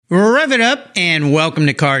Rev it up and welcome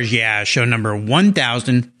to Cars Yeah, show number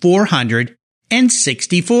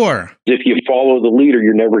 1464. If you follow the leader,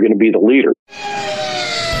 you're never going to be the leader.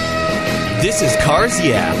 This is Cars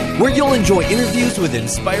Yeah, where you'll enjoy interviews with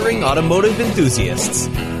inspiring automotive enthusiasts.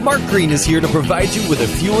 Mark Green is here to provide you with a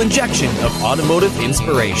fuel injection of automotive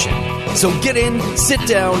inspiration. So get in, sit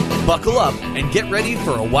down, buckle up, and get ready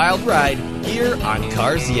for a wild ride here on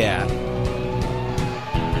Cars Yeah.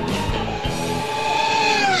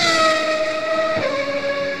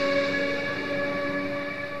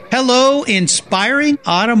 Hello, inspiring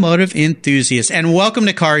automotive enthusiasts, and welcome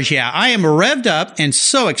to Cars Yeah. I am revved up and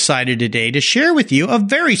so excited today to share with you a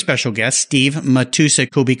very special guest, Steve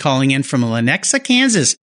Matusek, who'll be calling in from Lenexa,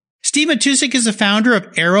 Kansas. Steve Matusek is the founder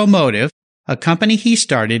of Aeromotive, a company he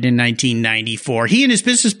started in 1994. He and his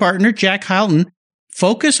business partner, Jack Hylton,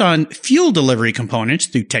 focus on fuel delivery components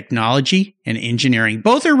through technology and engineering.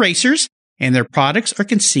 Both are racers, and their products are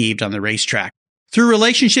conceived on the racetrack. Through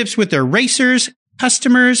relationships with their racers,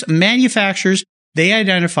 customers, manufacturers, they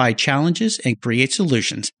identify challenges and create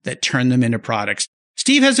solutions that turn them into products.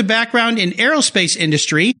 Steve has a background in aerospace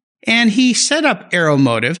industry, and he set up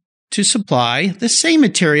Aeromotive to supply the same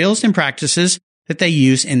materials and practices that they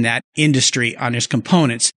use in that industry on his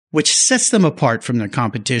components, which sets them apart from their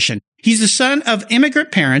competition. He's the son of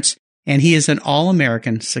immigrant parents, and he is an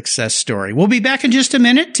all-American success story. We'll be back in just a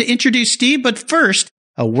minute to introduce Steve, but first,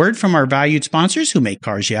 a word from our valued sponsors who make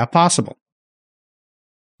Cars Yeah possible.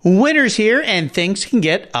 Winter's here and things can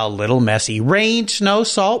get a little messy. Rain, snow,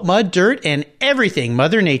 salt, mud, dirt, and everything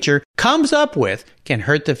Mother Nature comes up with can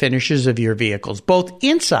hurt the finishes of your vehicles, both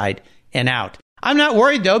inside and out. I'm not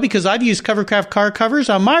worried though, because I've used Covercraft car covers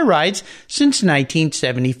on my rides since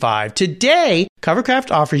 1975. Today, Covercraft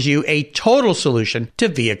offers you a total solution to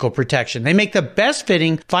vehicle protection. They make the best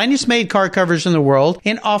fitting, finest made car covers in the world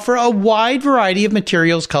and offer a wide variety of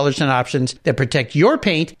materials, colors, and options that protect your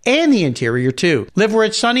paint and the interior too. Live where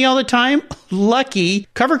it's sunny all the time? Lucky.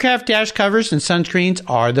 Covercraft dash covers and sunscreens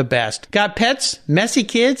are the best. Got pets, messy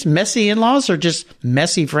kids, messy in-laws, or just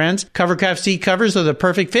messy friends? Covercraft seat covers are the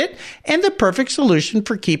perfect fit and the perfect solution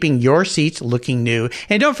for keeping your seats looking new.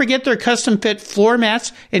 And don't forget their custom fit floor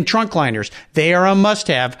mats and trunk liners. They are a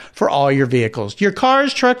must-have for all your vehicles. Your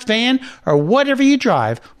cars, trucks, van, or whatever you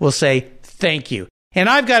drive will say thank you. And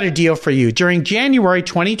I've got a deal for you. During January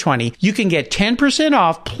 2020, you can get 10%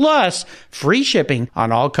 off plus free shipping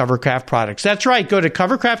on all Covercraft products. That's right. Go to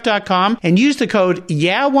covercraft.com and use the code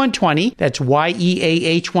YEAH120. That's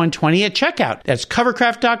YEAH120 at checkout. That's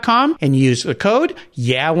covercraft.com and use the code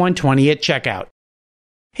YEAH120 at checkout.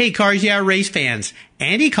 Hey Cars Yeah race fans,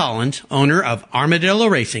 Andy Collins, owner of Armadillo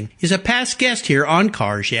Racing, is a past guest here on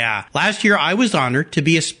Cars Yeah. Last year I was honored to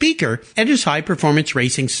be a speaker at his high performance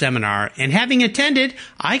racing seminar, and having attended,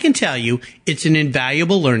 I can tell you it's an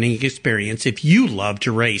invaluable learning experience if you love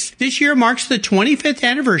to race. This year marks the 25th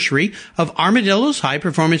anniversary of Armadillo's high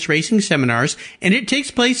performance racing seminars, and it takes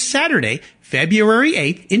place Saturday, February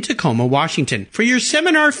 8th in Tacoma, Washington. For your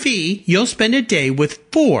seminar fee, you'll spend a day with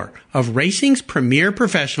 4 of racing's premier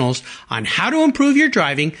professionals on how to improve your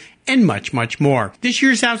driving and much, much more. This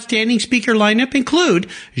year's outstanding speaker lineup include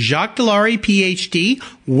Jacques Delary, PhD,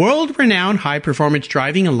 world-renowned high-performance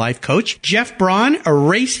driving and life coach, Jeff Braun, a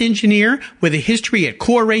race engineer with a history at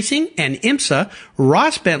Core Racing and IMSA,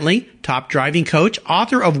 Ross Bentley, top driving coach,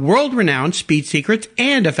 author of world-renowned Speed Secrets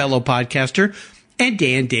and a fellow podcaster, and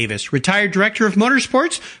Dan Davis, retired director of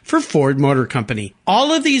motorsports for Ford Motor Company.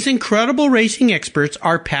 All of these incredible racing experts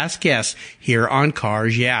are past guests here on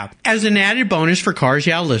Cars Yeah. As an added bonus for Cars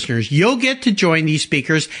Yeah listeners, you'll get to join these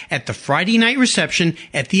speakers at the Friday night reception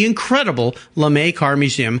at the incredible LeMay Car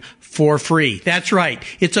Museum for free. That's right.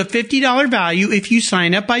 It's a $50 value if you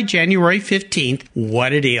sign up by January 15th.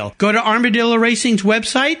 What a deal. Go to Armadillo Racing's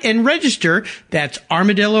website and register. That's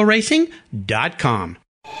armadilloracing.com.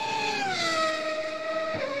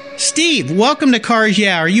 Steve, welcome to Cars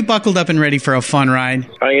Yeah. Are you buckled up and ready for a fun ride?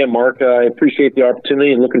 I am, Mark. I appreciate the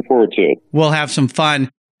opportunity and looking forward to it. We'll have some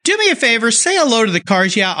fun. Do me a favor, say hello to the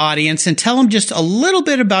Cars Yeah audience and tell them just a little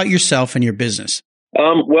bit about yourself and your business.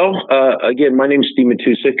 Again, my name is Steve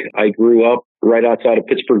Matusek. I grew up right outside of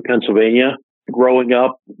Pittsburgh, Pennsylvania. Growing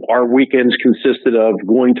up, our weekends consisted of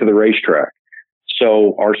going to the racetrack.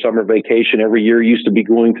 So our summer vacation every year used to be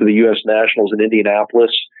going to the U.S. Nationals in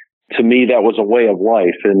Indianapolis. To me, that was a way of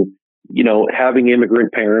life. And, you know, having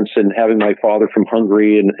immigrant parents and having my father from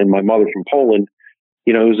Hungary and my mother from Poland,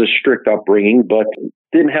 you know, it was a strict upbringing, but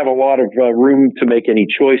didn't have a lot of room to make any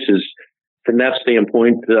choices. From that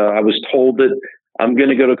standpoint, I was told that I'm going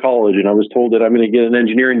to go to college, and I was told that I'm going to get an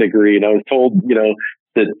engineering degree, and I was told, you know,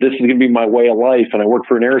 that this is going to be my way of life. And I work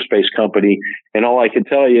for an aerospace company. And all I can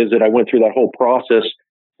tell you is that I went through that whole process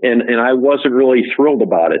and I wasn't really thrilled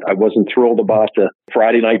about it. I wasn't thrilled about the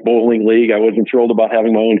Friday night bowling league. I wasn't thrilled about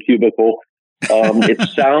having my own cubicle. It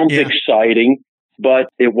sounds exciting, but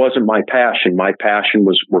it wasn't my passion. My passion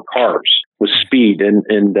were cars, was speed,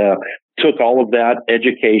 and took all of that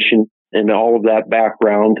education and all of that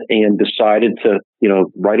background and decided to,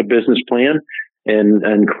 write a business plan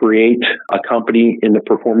and create a company in the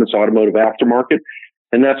performance automotive aftermarket.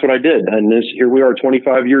 And that's what I did. And here we are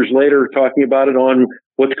 25 years later talking about it on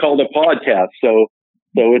what's called a podcast. So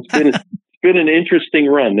it's been an interesting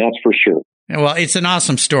run, that's for sure. Well, it's an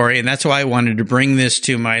awesome story. And that's why I wanted to bring this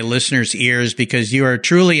to my listeners' ears, because you are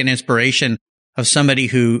truly an inspiration of somebody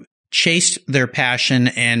who chased their passion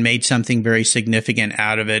and made something very significant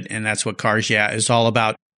out of it. And that's what Cars Yeah is all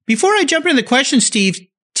about. Before I jump into the question, Steve,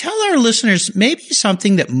 tell our listeners maybe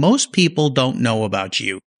something that most people don't know about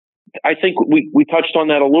you. I think we touched on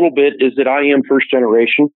that a little bit, is that I am first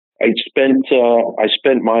generation. I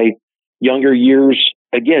spent my younger years,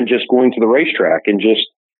 again, just going to the racetrack and just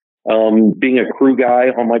being a crew guy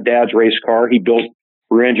on my dad's race car. He built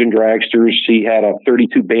rear engine dragsters. He had a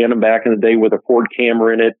 32 Bantam back in the day with a Ford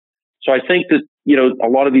camera in it. So I think that, a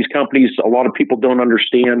lot of these companies, a lot of people don't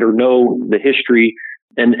understand or know the history.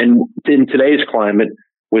 And in today's climate,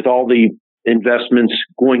 with all the investments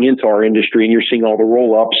going into our industry, and you're seeing all the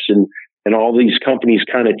roll-ups and all these companies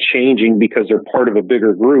kind of changing because they're part of a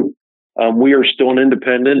bigger group. We are still an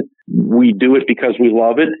independent. We do it because we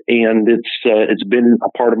love it, and it's been a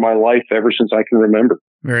part of my life ever since I can remember.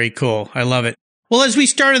 Very cool. I love it. Well, as we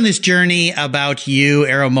start on this journey about you,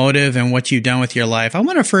 Aeromotive, and what you've done with your life, I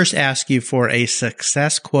want to first ask you for a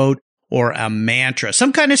success quote or a mantra,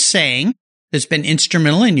 some kind of saying that's been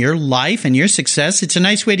instrumental in your life and your success. It's a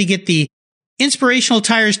nice way to get the inspirational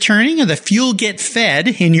tires turning and the fuel get fed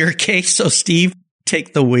in your case. So, Steve,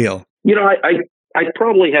 take the wheel. I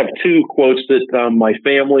probably have two quotes that my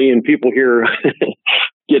family and people here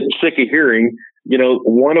get sick of hearing.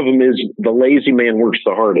 One of them is, the lazy man works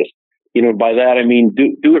the hardest. By that, I mean,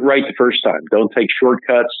 do it right the first time. Don't take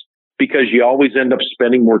shortcuts, because you always end up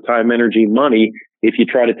spending more time, energy, money if you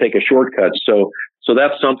try to take a shortcut. So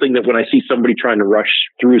that's something that when I see somebody trying to rush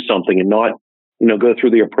through something and not, go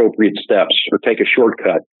through the appropriate steps or take a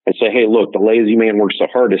shortcut, I say, hey, look, the lazy man works the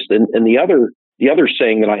hardest. And the other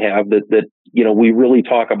saying that I have that we really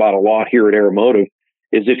talk about a lot here at Aeromotive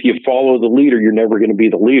is, if you follow the leader, you're never going to be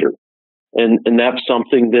the leader. And that's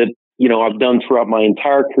something that, I've done throughout my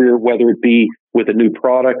entire career, whether it be with a new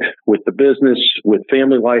product, with the business, with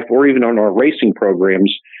family life, or even on our racing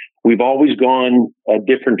programs. We've always gone a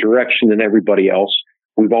different direction than everybody else.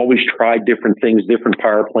 We've always tried different things, different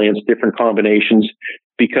power plants, different combinations,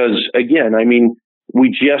 because again, I mean, we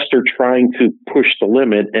just are trying to push the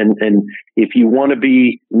limit. And if you want to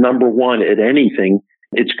be number one at anything,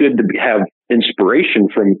 it's good to have inspiration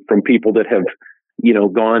from people that have,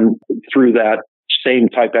 gone through that same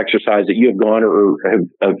type exercise that you have gone, or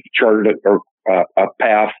have charted a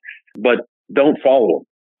path, but don't follow them.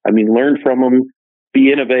 I mean, learn from them,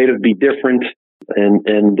 be innovative, be different,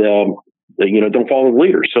 and don't follow the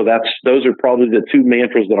leader. So those are probably the two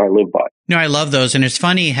mantras that I live by. No, I love those. And it's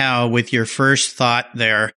funny how with your first thought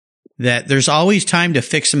there, that there's always time to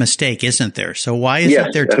fix a mistake, isn't there? So why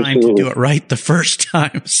isn't there time to do it right the first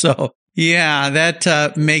time? So yeah,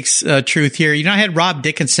 that makes truth here. I had Rob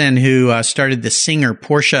Dickinson, who started the Singer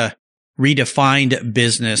Porsche Redefined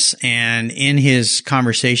business. And in his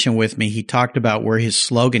conversation with me, he talked about where his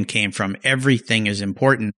slogan came from. Everything is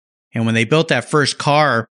important. And when they built that first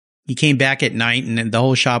car, he came back at night and the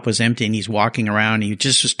whole shop was empty, and he's walking around. And he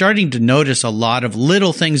just was starting to notice a lot of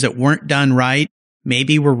little things that weren't done right,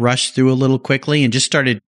 maybe were rushed through a little quickly, and just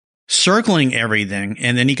started circling everything.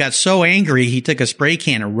 And then he got so angry, he took a spray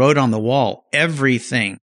can and wrote on the wall,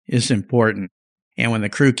 everything is important. And when the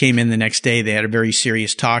crew came in the next day, they had a very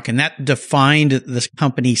serious talk, and that defined the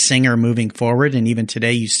company Singer moving forward. And even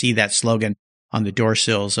today, you see that slogan on the door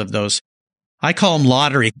sills of those. I call them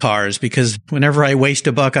lottery cars, because whenever I waste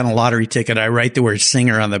 $1 on a lottery ticket, I write the word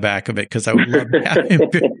Singer on the back of it, because I would love to have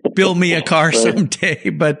him build me a car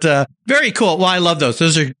someday. But very cool. Well, I love those.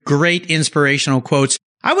 Those are great inspirational quotes.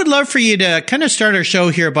 I would love for you to kind of start our show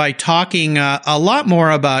here by talking a lot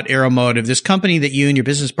more about Aeromotive, this company that you and your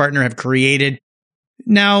business partner have created.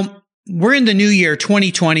 Now, we're in the new year,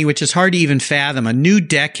 2020, which is hard to even fathom, a new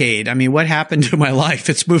decade. I mean, what happened to my life?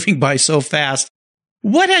 It's moving by so fast.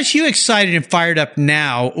 What has you excited and fired up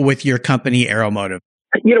now with your company, Aeromotive?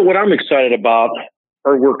 What I'm excited about,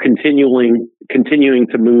 or we're continuing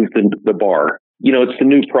to move the bar. It's the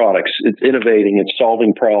new products. It's innovating. It's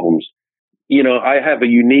solving problems. I have a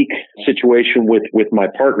unique situation with my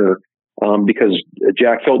partner because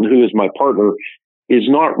Jack Felton, who is my partner, is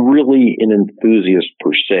not really an enthusiast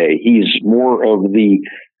per se. He's more of the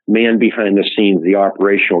man behind the scenes, the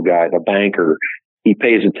operational guy, the banker. He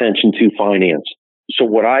pays attention to finance. So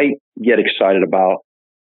what I get excited about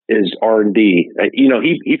is R&D.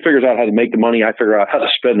 He figures out how to make the money. I figure out how to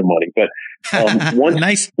spend the money. But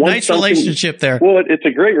nice relationship there. Well, it's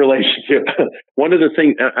a great relationship. One of the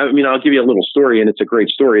things, I'll give you a little story, and it's a great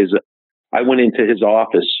story, is that I went into his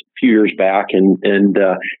office a few years back, and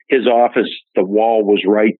his office, the wall was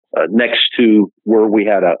right next to where we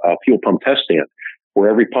had a fuel pump test stand, where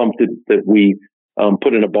every pump that we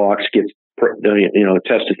put in a box gets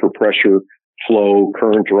tested for pressure, flow,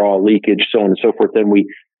 current draw, leakage, so on and so forth. Then we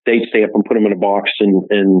date stamp and put them in a box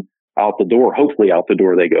and out the door. Hopefully out the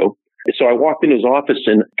door they go. So I walked in his office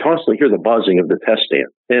and constantly hear the buzzing of the test stand.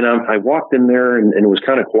 And I walked in there and it was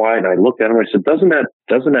kind of quiet. And I looked at him and I said, doesn't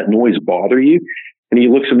that noise bother you? And he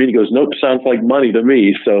looks at me and he goes, nope, sounds like money to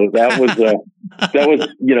me. So that was,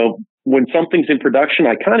 when something's in production,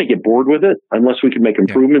 I kind of get bored with it unless we can make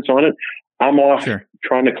improvements on it. I'm off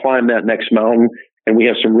trying to climb that next mountain. And we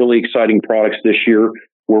have some really exciting products this year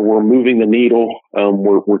where we're moving the needle.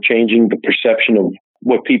 We're changing the perception of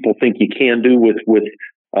what people think you can do with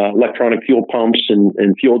electronic fuel pumps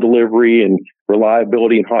and fuel delivery and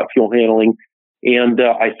reliability and hot fuel handling. And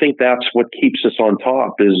I think that's what keeps us on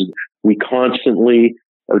top is we constantly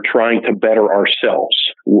are trying to better ourselves.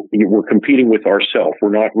 We're competing with ourselves.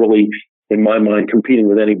 We're not really, in my mind, competing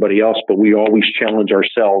with anybody else, but we always challenge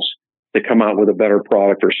ourselves to come out with a better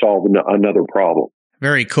product or solve another problem.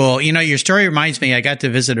 Very cool. Your story reminds me, I got to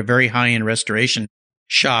visit a very high-end restoration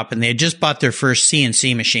shop, and they had just bought their first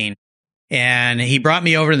CNC machine. And he brought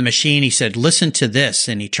me over to the machine. He said, listen to this.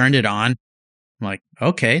 And he turned it on. I'm like,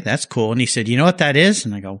 okay, that's cool. And he said, you know what that is?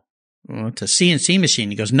 And I go, well, it's a CNC machine.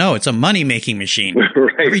 He goes, no, it's a money-making machine.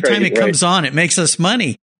 Every time it comes on, it makes us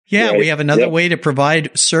money. Yeah, we have another way to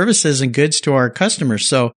provide services and goods to our customers.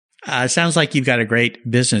 So it sounds like you've got a great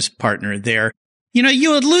business partner there.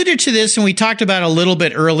 You alluded to this and we talked about it a little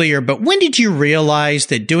bit earlier, but when did you realize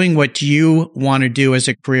that doing what you want to do as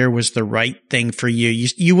a career was the right thing for you?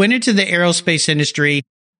 You went into the aerospace industry,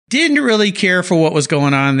 didn't really care for what was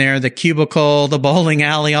going on there, the cubicle, the bowling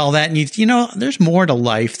alley, all that. And there's more to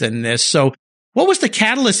life than this. So what was the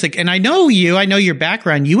catalyst? And I know your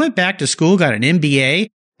background. You went back to school, got an MBA,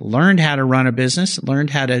 learned how to run a business, learned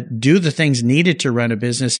how to do the things needed to run a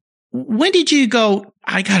business. When did you go,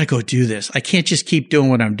 I got to go do this? I can't just keep doing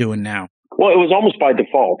what I'm doing now. Well, it was almost by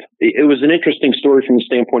default. It was an interesting story from the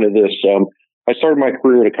standpoint of this. I started my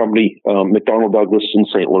career at a company, McDonnell Douglas in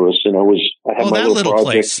St. Louis, and I had my little project.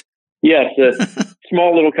 Place. Yes, a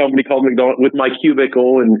small little company called McDonnell with my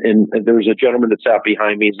cubicle, and there was a gentleman that sat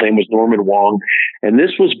behind me. His name was Norman Wong, and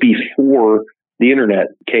this was before the internet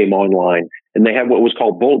came online, and they had what was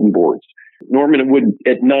called bulletin boards. Norman would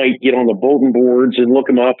at night get on the bulletin boards and look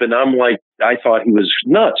them up. And I thought he was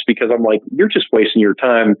nuts because I'm like, you're just wasting your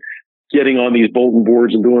time getting on these bulletin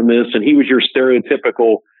boards and doing this. And he was your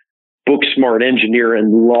stereotypical book smart engineer and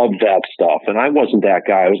loved that stuff. And I wasn't that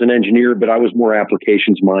guy. I was an engineer, but I was more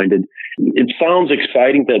applications minded. It sounds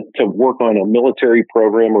exciting to work on a military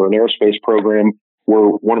program or an aerospace program where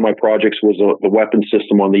one of my projects was the weapon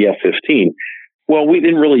system on the F-15. Well, we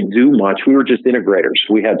didn't really do much. We were just integrators.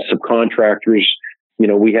 We had subcontractors.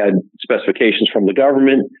 We had specifications from the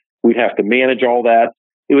government. We'd have to manage all that.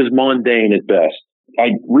 It was mundane at best.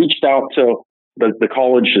 I reached out to the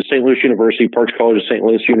college, the St. Louis University, Parks College of St.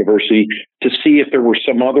 Louis University, to see if there were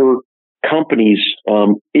some other companies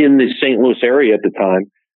in the St. Louis area at the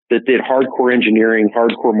time that did hardcore engineering,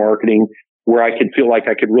 hardcore marketing, where I could feel like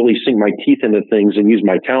I could really sink my teeth into things and use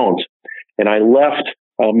my talents. And I left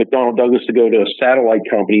McDonnell Douglas to go to a satellite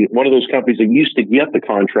company, one of those companies that used to get the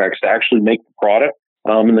contracts to actually make the product.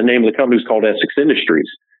 And the name of the company was called Essex Industries.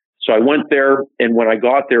 So I went there, and when I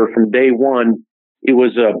got there from day one, it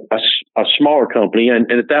was a smaller company.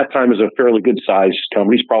 And at that time, it was a fairly good sized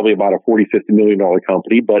company. It's probably about a $40, $50 million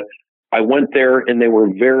company. But I went there, and they were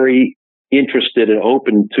very interested and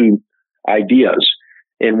open to ideas.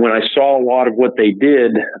 And when I saw a lot of what they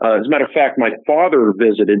did, as a matter of fact, my father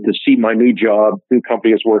visited to see my new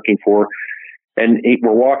company I was working for. And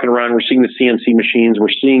we're walking around, we're seeing the CNC machines,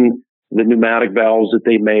 we're seeing the pneumatic valves that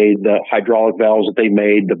they made, the hydraulic valves that they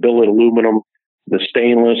made, the billet aluminum, the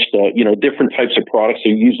stainless, different types of products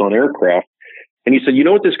they use on aircraft. And he said, you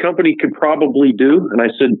know what this company could probably do? And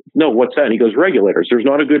I said, no, what's that? And he goes, regulators. There's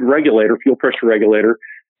not a good regulator, fuel pressure regulator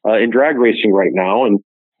in drag racing right now. And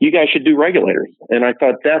you guys should do regulators. And I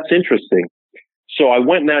thought, that's interesting. So I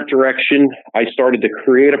went in that direction. I started to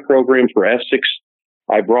create a program for Essex.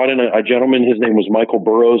 I brought in a gentleman. His name was Michael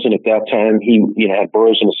Burrows, and at that time, he had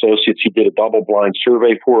Burrows and Associates. He did a double-blind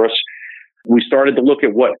survey for us. We started to look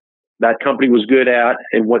at what that company was good at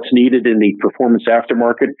and what's needed in the performance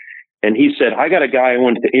aftermarket. And he said, I got a guy I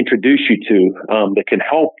wanted to introduce you to that can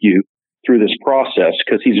help you through this process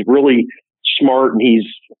because he's really smart and he's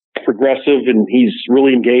progressive and he's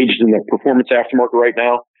really engaged in the performance aftermarket right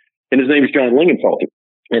now. And his name is John Lingenfelter.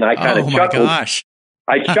 And I kind of chuckled. Gosh.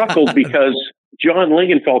 I chuckled because John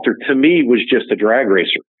Lingenfelter to me was just a drag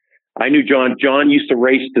racer. I knew John. John used to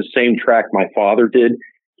race the same track my father did.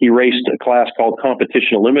 He raced a class called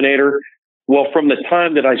Competition Eliminator. Well, from the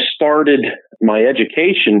time that I started my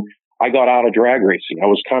education, I got out of drag racing. I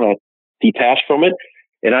was kind of detached from it.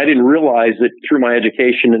 And I didn't realize that through my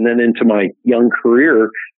education and then into my young career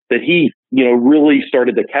that he, really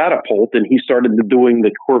started to catapult and he started doing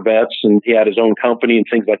the Corvettes and he had his own company and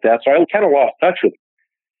things like that. So I kind of lost touch with him.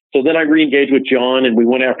 So then I re-engaged with John and we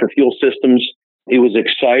went after fuel systems. It was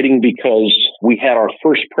exciting because we had our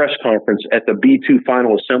first press conference at the B2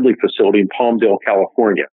 Final Assembly Facility in Palmdale,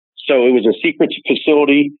 California. So it was a secret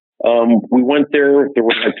facility. We went there. There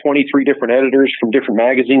were like 23 different editors from different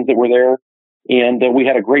magazines that were there. And we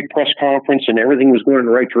had a great press conference and everything was going in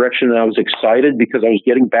the right direction. And I was excited because I was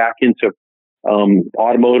getting back into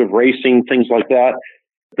automotive racing, things like that.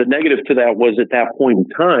 The negative to that was at that point in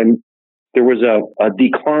time, there was a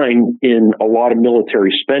decline in a lot of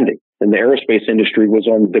military spending and the aerospace industry was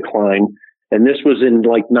on decline. And this was in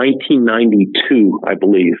like 1992, I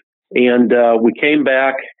believe. And we came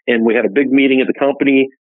back and we had a big meeting at the company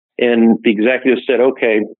and the executives said,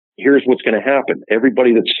 okay, here's what's going to happen.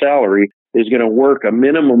 Everybody that's salary is going to work a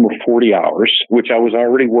minimum of 40 hours, which I was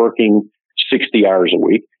already working 60 hours a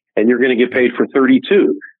week, and you're going to get paid for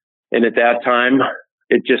 32. And at that time,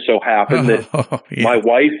 it just so happened that my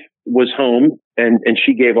wife was home and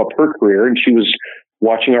she gave up her career and she was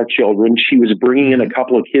watching our children. She was bringing in a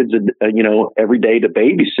couple of kids, every day to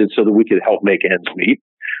babysit so that we could help make ends meet.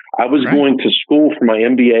 I was going to school for my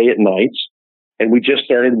MBA at nights, and we just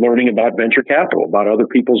started learning about venture capital, about other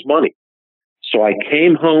people's money. So I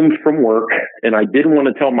came home from work and I didn't want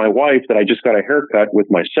to tell my wife that I just got a haircut with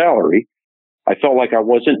my salary. I felt like I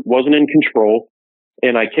wasn't in control.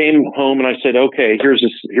 And I came home and I said, okay, here's a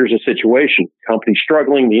situation. Company's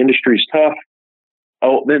struggling. The industry's tough.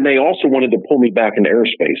 Oh, then they also wanted to pull me back into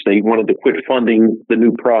aerospace. They wanted to quit funding the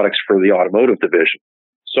new products for the automotive division.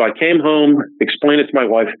 So I came home, explained it to my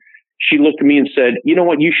wife. She looked at me and said, you know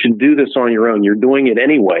what? You should do this on your own. You're doing it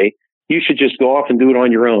anyway. You should just go off and do it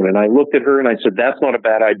on your own. And I looked at her and I said, that's not a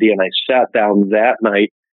bad idea. And I sat down that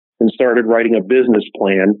night and started writing a business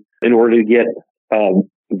plan in order to get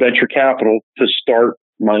venture capital to start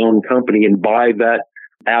my own company and buy that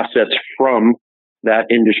assets from that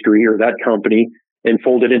industry or that company and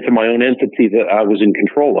fold it into my own entity that I was in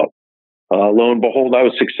control of. Lo and behold, I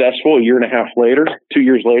was successful. A year and a half later, 2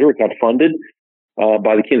 years later, it got funded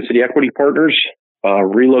by the Kansas City Equity Partners,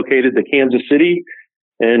 relocated to Kansas City.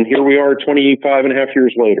 And here we are 25 and a half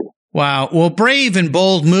years later. Wow. Well, brave and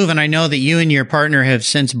bold move. And I know that you and your partner have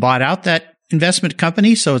since bought out that investment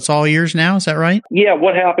company. So it's all yours now. Is that right? Yeah.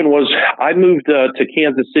 What happened was I moved to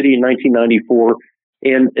Kansas City in 1994.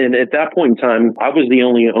 And at that point in time, I was the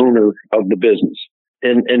only owner of the business.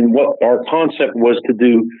 And what our concept was to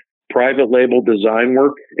do private label design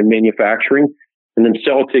work and manufacturing and then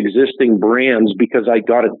sell it to existing brands because I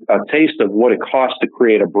got a taste of what it cost to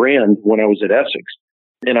create a brand when I was at Essex.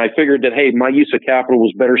 And I figured that, hey, my use of capital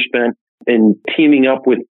was better spent in teaming up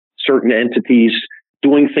with certain entities,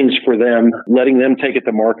 doing things for them, letting them take it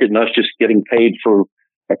to market, and us just getting paid for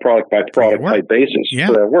a product by product type basis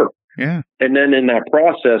for that work. Yeah. And then in that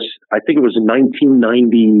process, I think it was in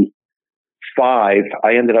 1995,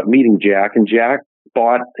 I ended up meeting Jack, and Jack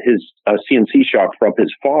bought his CNC shop from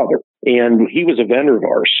his father. And he was a vendor of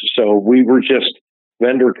ours. So we were just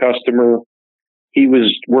vendor, customer. He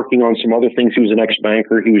was working on some other things. He was an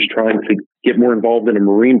ex-banker. He was trying to get more involved in a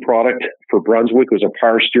marine product for Brunswick. It was a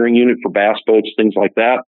power steering unit for bass boats, things like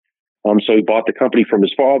that. So he bought the company from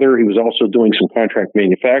his father. He was also doing some contract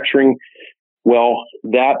manufacturing. Well,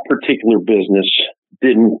 that particular business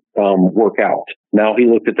didn't work out. Now he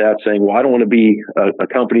looked at that saying, well, I don't want to be a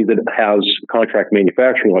company that has contract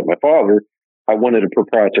manufacturing like my father. I wanted a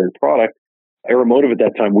proprietary product. Aeromotive at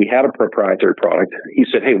that time, we had a proprietary product. He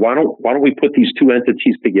said, hey, why don't we put these two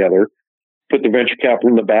entities together, put the venture capital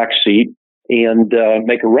in the back seat, and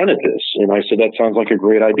make a run at this? And I said, that sounds like a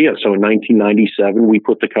great idea. So in 1997, we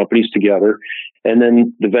put the companies together. And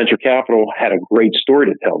then the venture capital had a great story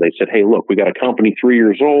to tell. They said, hey, look, we got a company 3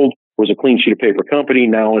 years old, was a clean sheet of paper company.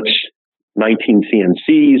 Now it's 19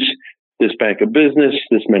 CNCs, this bank of business,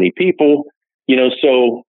 this many people,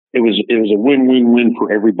 so it was a win-win-win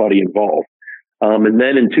for everybody involved. And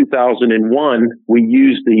then in 2001, we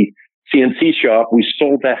used the CNC shop. We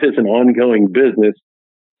sold that as an ongoing business.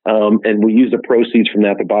 And we used the proceeds from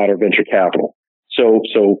that to buy out our venture capital. So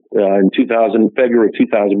in February of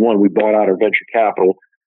 2001, we bought out our venture capital.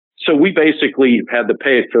 So we basically had to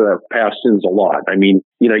pay for our past sins a lot. I mean,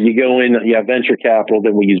 you go in, you have venture capital,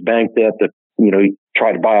 then we use bank debt to,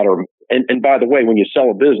 try to buy out our, and by the way, when you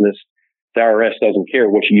sell a business, the IRS doesn't care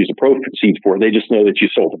what you use the proceeds for. They just know that you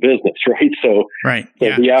sold the business, right? So,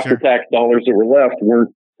 the after-tax dollars that were left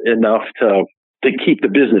weren't enough to keep the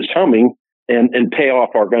business humming and pay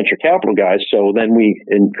off our venture capital guys. So then we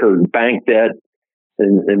incurred bank debt,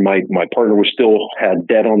 and my partner still had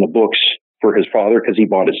debt on the books for his father because he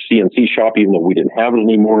bought his CNC shop, even though we didn't have it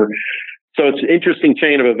anymore. So it's an interesting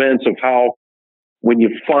chain of events of how, when you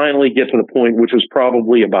finally get to the point, which was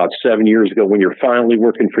probably about 7 years ago, when you're finally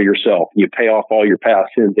working for yourself, you pay off all your past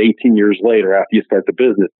sins 18 years later after you start the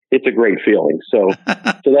business. It's a great feeling. So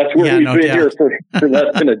that's where we've been here for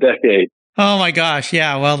less than a decade. Oh my gosh.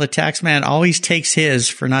 Yeah. Well, the tax man always takes his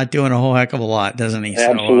for not doing a whole heck of a lot, doesn't he?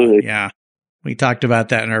 Absolutely. So, we talked about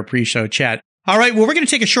that in our pre-show chat. All right. Well, we're going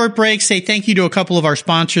to take a short break, say thank you to a couple of our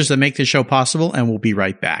sponsors that make the show possible, and we'll be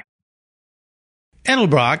right back.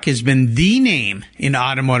 Edelbrock has been the name in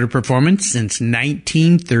automotive performance since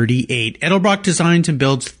 1938. Edelbrock designs and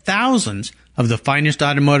builds thousands of the finest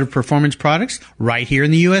automotive performance products right here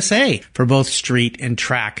in the USA for both street and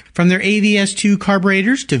track. From their AVS2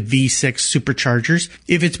 carburetors to V6 superchargers,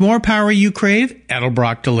 if it's more power you crave,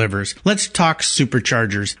 Edelbrock delivers. Let's talk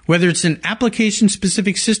superchargers. Whether it's an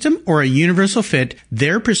application-specific system or a universal fit,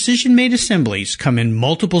 their precision-made assemblies come in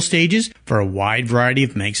multiple stages for a wide variety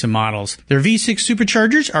of makes and models. Their V6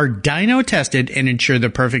 superchargers are dyno-tested and ensure the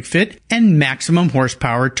perfect fit and maximum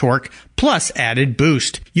horsepower torque, plus added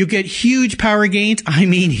boost. You get huge power gains. I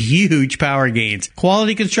mean huge power gains.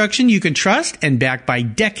 Quality construction you can trust, and backed by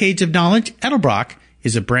decades of knowledge, Edelbrock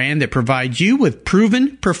is a brand that provides you with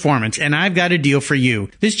proven performance. And I've got a deal for you.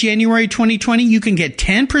 This January 2020, you can get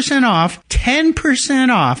 10% off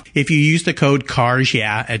if you use the code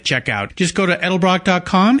CARSYEAH at checkout. Just go to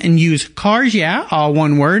Edelbrock.com and use CARSYEAH, all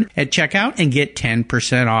one word, at checkout and get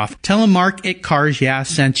 10% off. Tell them Mark at CARSYEAH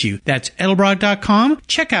sent you. That's Edelbrock.com,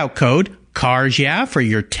 checkout code CARSYEAH for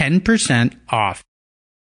your 10% off.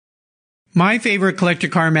 My favorite collector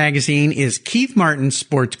car magazine is Keith Martin's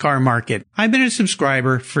Sports Car Market. I've been a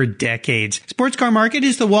subscriber for decades. Sports Car Market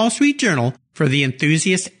is the Wall Street Journal for the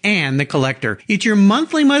enthusiast and the collector. It's your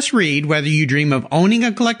monthly must-read whether you dream of owning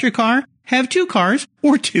a collector car, have 2 cars,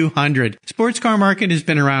 or 200. Sports Car Market has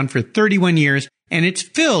been around for 31 years, and it's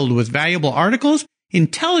filled with valuable articles,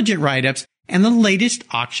 intelligent write-ups, and the latest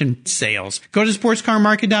auction sales. Go to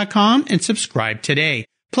sportscarmarket.com and subscribe today.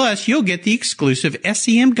 Plus, you'll get the exclusive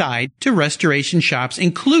SCM guide to restoration shops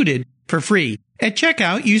included for free. At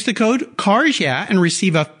checkout, use the code CARSYEAH and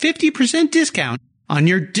receive a 50% discount on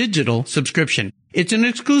your digital subscription. It's an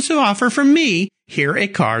exclusive offer from me here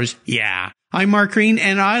at Cars Yeah. I'm Mark Green,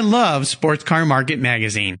 and I love Sports Car Market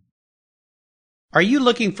magazine. Are you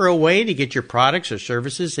looking for a way to get your products or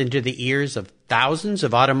services into the ears of thousands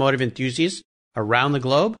of automotive enthusiasts around the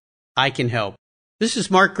globe? I can help. This is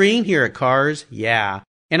Mark Green here at Cars Yeah.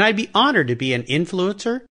 And I'd be honored to be an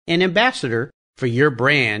influencer and ambassador for your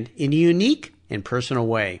brand in a unique and personal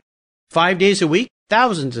way. 5 days a week,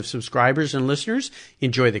 thousands of subscribers and listeners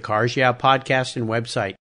enjoy the Cars Yeah podcast and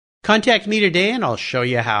website. Contact me today and I'll show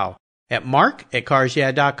you how at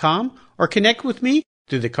mark@carsyeah.com or connect with me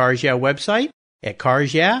through the Cars Yeah website at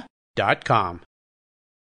carsyeah.com.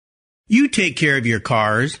 You take care of your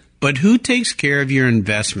cars, but who takes care of your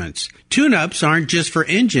investments? Tune-ups aren't just for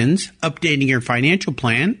engines. Updating your financial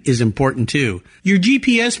plan is important too. Your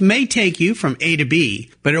GPS may take you from A to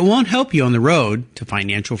B, but it won't help you on the road to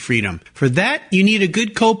financial freedom. For that, you need a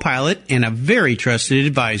good co-pilot and a very trusted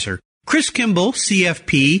advisor. Chris Kimball,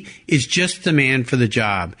 CFP, is just the man for the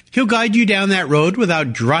job. He'll guide you down that road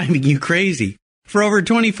without driving you crazy. For over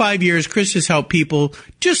 25 years, Chris has helped people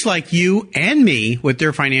just like you and me with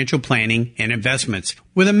their financial planning and investments.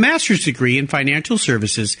 With a master's degree in financial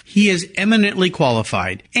services, he is eminently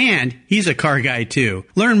qualified, and he's a car guy too.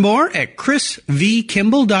 Learn more at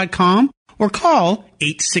chrisvkimball.com or call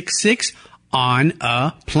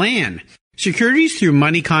 866-ON-A-PLAN. Securities through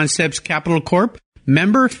Money Concepts Capital Corp.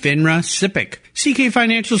 Member FINRA SIPC. CK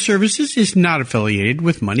Financial Services is not affiliated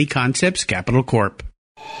with Money Concepts Capital Corp.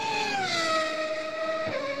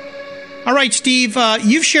 All right, Steve,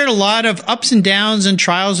 you've shared a lot of ups and downs and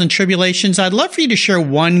trials and tribulations. I'd love for you to share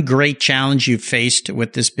one great challenge you've faced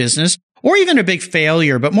with this business or even a big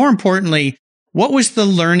failure, but more importantly, what was the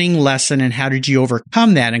learning lesson and how did you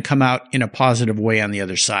overcome that and come out in a positive way on the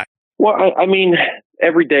other side? Well, I mean,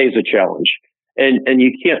 every day is a challenge, and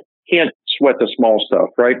you can't sweat the small stuff,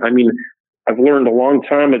 right? I mean, I've learned a long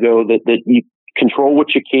time ago that you control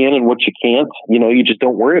what you can and what you can't. You just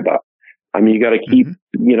don't worry about it. I mean, you got to keep,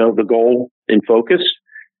 the goal in focus.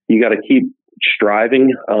 You got to keep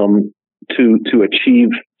striving to achieve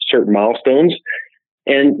certain milestones,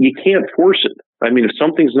 and you can't force it. I mean, if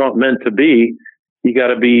something's not meant to be, you got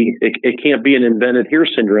to be. It can't be an invented here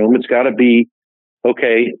syndrome. It's got to be,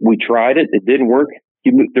 okay, we tried it, it didn't work.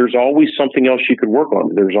 There's always something else you could work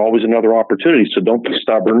on. There's always another opportunity. So don't be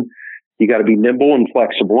stubborn. You got to be nimble and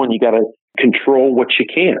flexible, and you got to control what you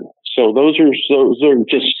can. So those are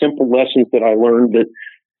just simple lessons that I learned that,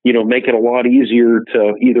 make it a lot easier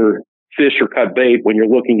to either fish or cut bait when you're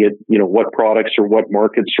looking at, what products or what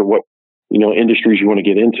markets or what, industries you want to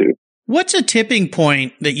get into. What's a tipping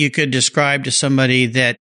point that you could describe to somebody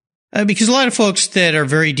that, because a lot of folks that are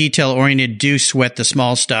very detail oriented do sweat the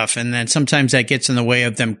small stuff. And then sometimes that gets in the way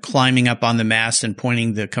of them climbing up on the mast and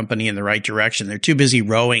pointing the company in the right direction. They're too busy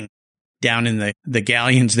rowing down in the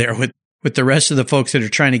galleons there with the rest of the folks that are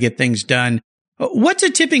trying to get things done. What's a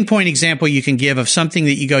tipping point example you can give of something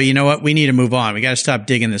that you go, you know what, we need to move on. We got to stop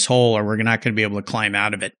digging this hole or we're not going to be able to climb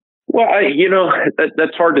out of it. Well,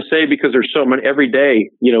 that's hard to say because there's so many every day,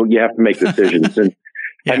 you have to make decisions. And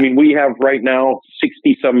yeah. I mean, we have right now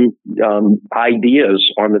 60 some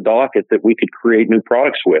ideas on the docket that we could create new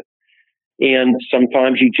products with. And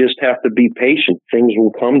sometimes you just have to be patient. Things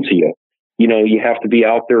will come to you. You have to be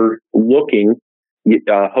out there looking.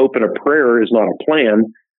 Hope and a prayer is not a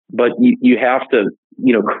plan, but you have to,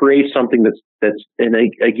 create something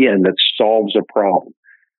that solves a problem.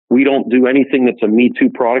 We don't do anything that's a Me Too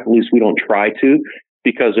product. At least we don't try to,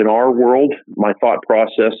 because in our world, my thought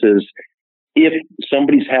process is if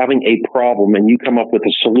somebody's having a problem and you come up with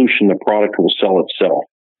a solution, the product will sell itself.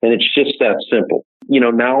 And it's just that simple.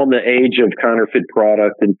 Now in the age of counterfeit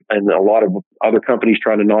product and a lot of other companies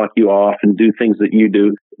trying to knock you off and do things that you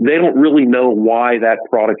do, they don't really know why that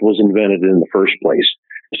product was invented in the first place.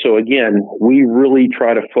 So again, we really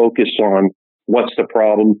try to focus on what's the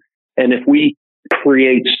problem. And if we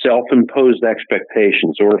create self-imposed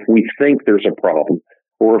expectations, or if we think there's a problem,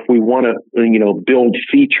 or if we want to, build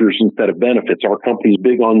features instead of benefits, our company's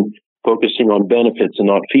big on focusing on benefits and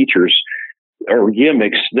not features or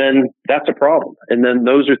gimmicks, then that's a problem. And then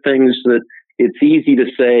those are things that it's easy to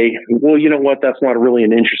say, well, you know what, that's not really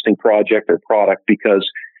an interesting project or product because,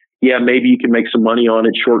 yeah, maybe you can make some money on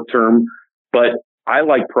it short term. But I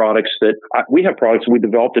like products we have products that we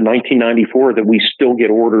developed in 1994 that we still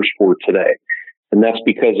get orders for today. And that's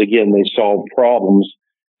because, again, they solve problems.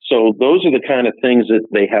 So those are the kind of things that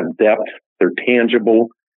they have depth, they're tangible,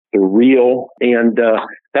 they're real, and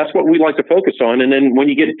that's what we like to focus on. And then when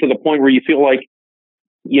you get to the point where you feel like,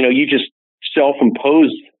 you just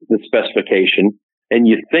self-impose the specification and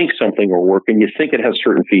you think something will work and you think it has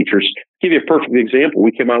certain features. I'll give you a perfect example.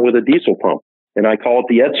 We came out with a diesel pump, and I call it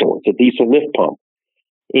the Edsel. It's a diesel lift pump.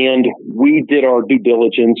 And we did our due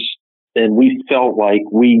diligence, and we felt like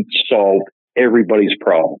we solved everybody's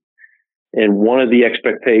problem. And one of the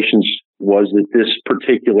expectations was that this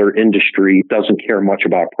particular industry doesn't care much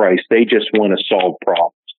about price. They just want to solve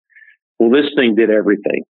problems. Well, this thing did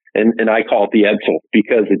everything. And I call it the Edsel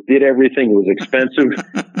because it did everything. It was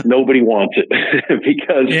expensive. Nobody wants it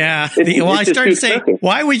because I started saying,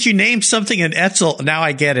 why would you name something an Edsel? Now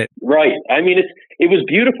I get it. Right. I mean, it was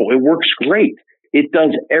beautiful. It works great. It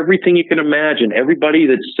does everything you can imagine. Everybody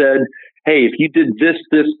that said, hey, if you did this,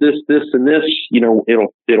 and this,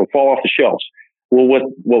 it'll fall off the shelves. Well,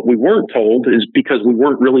 what we weren't told is because we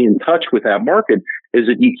weren't really in touch with that market is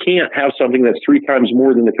that you can't have something that's 3 times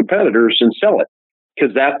more than the competitors and sell it,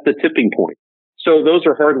 because that's the tipping point. So those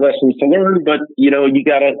are hard lessons to learn, but you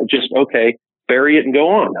got to just, bury it and go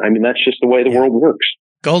on. I mean, that's just the way the world works.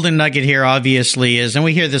 Golden nugget here obviously is, and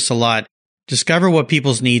we hear this a lot, discover what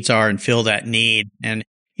people's needs are and fill that need. And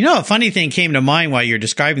a funny thing came to mind while you're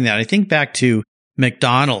describing that. I think back to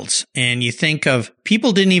McDonald's, and you think of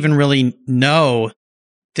people didn't even really know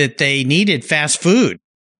that they needed fast food.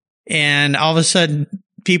 And all of a sudden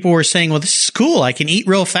people were saying, well, this is cool. I can eat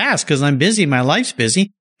real fast because I'm busy. My life's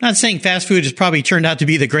busy. I'm not saying fast food has probably turned out to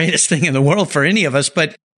be the greatest thing in the world for any of us,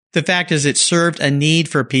 but the fact is it served a need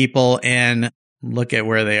for people, and look at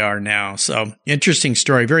where they are now. So interesting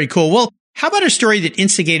story. Very cool. Well, how about a story that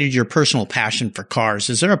instigated your personal passion for cars?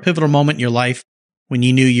 Is there a pivotal moment in your life when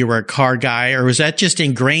you knew you were a car guy, or was that just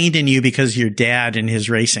ingrained in you because of your dad and his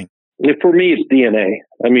racing? For me, it's DNA.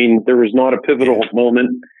 I mean, there was not a pivotal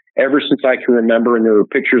moment. ever since I can remember. And there are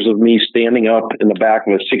pictures of me standing up in the back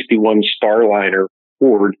of a 61 Starliner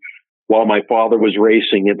Ford while my father was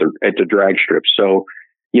racing at the drag strip. So,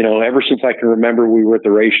 ever since I can remember, we were at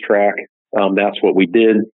the racetrack. That's what we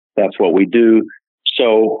did. That's what we do.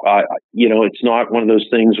 So, it's not one of those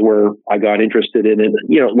things where I got interested in it,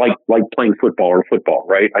 like playing football,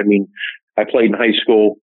 right? I mean, I played in high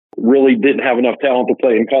school, really didn't have enough talent to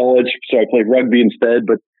play in college, so I played rugby instead.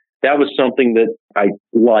 But that was something that I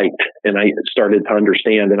liked and I started to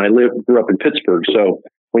understand. And I grew up in Pittsburgh. So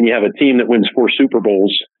when you have a team that wins 4 Super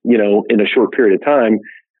Bowls, in a short period of time,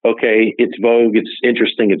 okay, it's vogue, it's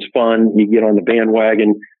interesting, it's fun, you get on the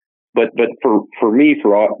bandwagon. But for me,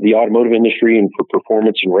 for the automotive industry and for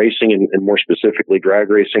performance and racing and more specifically drag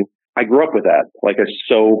racing, I grew up with that.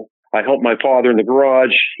 So I helped my father in the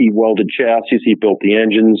garage. He welded chassis. He built the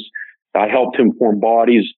engines. I helped him form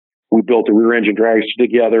bodies. We built the rear engine dragster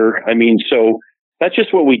together. I mean, so that's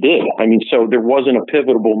just what we did. I mean, so there wasn't a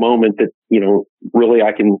pivotal moment that, really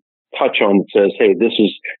I can touch on that says, hey, this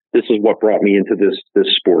is what brought me into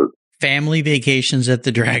this sport. Family vacations at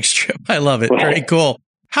the drag strip. I love it. Very cool.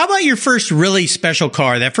 How about your first really special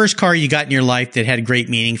car, that first car you got in your life that had great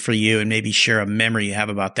meaning for you, and maybe share a memory you have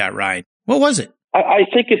about that ride? What was it? I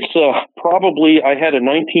think it's probably, I had a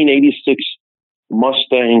 1986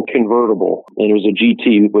 Mustang convertible, and it was a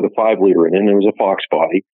GT with a 5-liter in it, and it was a Fox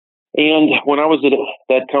body. And when I was at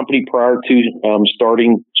that company prior to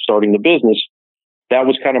starting the business, that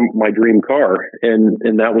was kind of my dream car.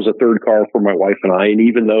 And that was a third car for my wife and I. And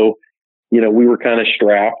even though, we were kind of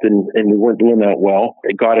strapped and we weren't doing that well,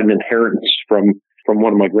 it got an inheritance from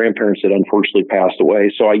one of my grandparents that unfortunately passed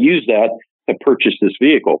away. So I used that to purchase this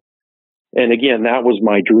vehicle. And again, that was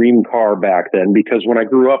my dream car back then, because when I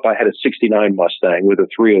grew up, I had a 69 Mustang with a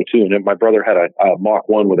 302 in it. My brother had a Mach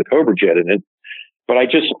 1 with a Cobra Jet in it. But I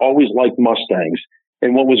just always liked Mustangs.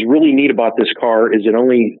 And what was really neat about this car is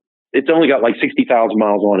it's only got like 60,000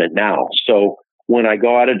 miles on it now. So when I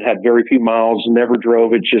got it, had very few miles, never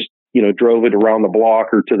drove it, just, drove it around the block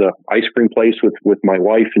or to the ice cream place with my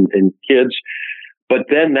wife and kids. But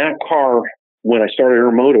then that car, when I started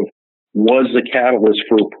automotive, was the catalyst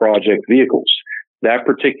for project vehicles. That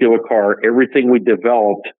particular car, everything we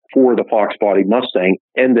developed for the Fox body Mustang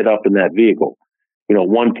ended up in that vehicle. At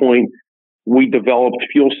one point, we developed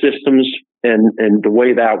fuel systems, and the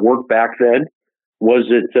way that worked back then was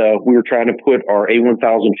that we were trying to put our A1000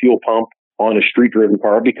 fuel pump on a street-driven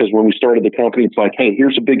car, because when we started the company, it's like, hey,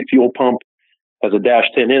 here's a big fuel pump, has a dash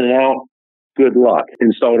 10 in and out, good luck,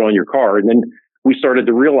 install it on your car. And then we started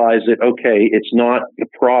to realize that, okay, it's not the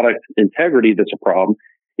product integrity that's a problem,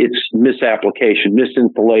 it's misapplication,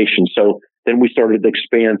 misinstallation. So then we started to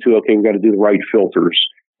expand to, okay, we got to do the right filters,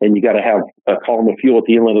 and you got to have a column of fuel at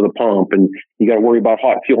the inlet of the pump, and you got to worry about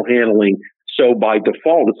hot fuel handling. So by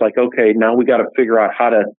default, it's like, okay, now we got to figure out how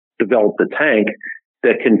to develop the tank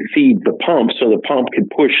that can feed the pump so the pump can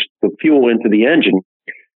push the fuel into the engine.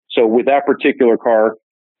 So with that particular car,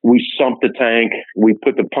 we sumped the tank, we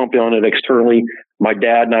put the pump on it externally. My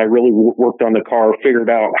dad and I really worked on the car, figured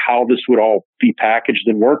out how this would all be packaged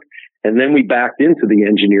and work. And then we backed into the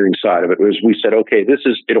engineering side of it. We said, okay,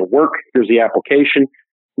 it'll work. Here's the application.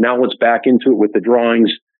 Now let's back into it with the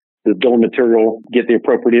drawings, the bill of material, get the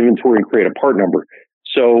appropriate inventory, and create a part number.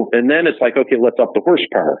 So, and then it's like, okay, let's up the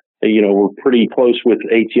horsepower. We're pretty close with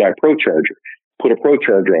ATI ProCharger. Put a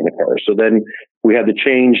ProCharger on the car. So then we had to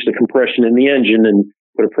change the compression in the engine and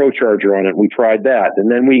put a ProCharger on it. We tried that.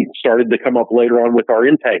 And then we started to come up later on with our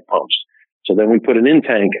in-tank pumps. So then we put an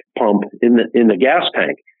in-tank pump in the gas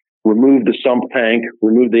tank, removed the sump tank,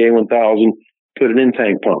 removed the A1000, put an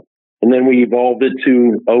in-tank pump. And then we evolved it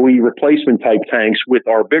to OE replacement type tanks with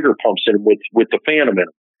our bigger pumps in with the Phantom in them.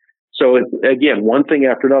 So again, one thing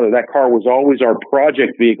after another, that car was always our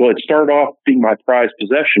project vehicle. It started off being my prized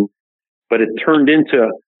possession, but it turned into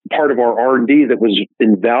part of our R&D that was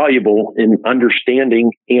invaluable in understanding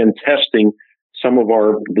and testing some of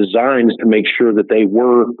our designs to make sure that they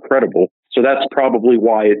were credible. So that's probably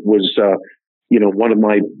why it was, one of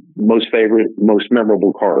my most favorite, most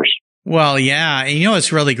memorable cars. Well, yeah. And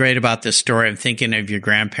what's really great about this story? I'm thinking of your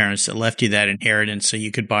grandparents that left you that inheritance so you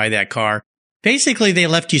could buy that car. Basically, they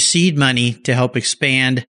left you seed money to help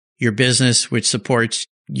expand your business, which supports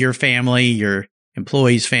your family, your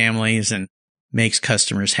employees' families, and makes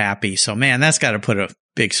customers happy. So, man, that's got to put a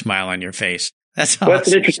big smile on your face. That's awesome.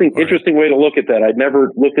 That's an interesting way to look at that. I'd never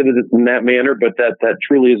looked at it in that manner, but that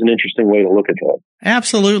truly is an interesting way to look at that.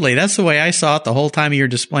 Absolutely. That's the way I saw it the whole time you're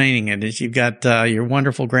displaying it. Is you've got your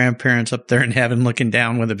wonderful grandparents up there in heaven looking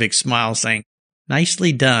down with a big smile saying,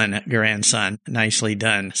 nicely done, grandson. Nicely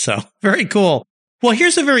done. So very cool. Well,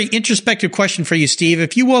 here's a very introspective question for you, Steve.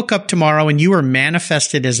 If you woke up tomorrow and you were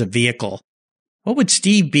manifested as a vehicle, what would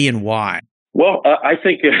Steve be and why? Well, I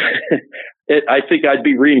think I'd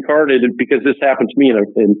be reincarnated because this happened to me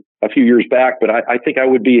in a few years back. But I think I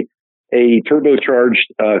would be a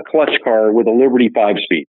turbocharged clutch car with a Liberty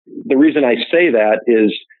 5-speed. The reason I say that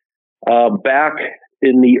is back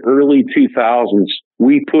in the early 2000s,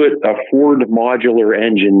 we put a Ford modular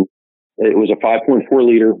engine. It was a 5.4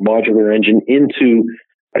 liter modular engine into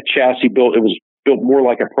a chassis built. It was built more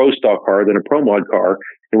like a Pro Stock car than a Pro Mod car,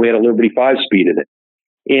 and we had a Liberty 5-speed in it.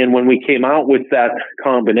 And when we came out with that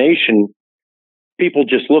combination, people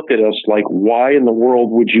just looked at us like, why in the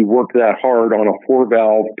world would you work that hard on a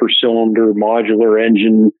 4-valve per cylinder modular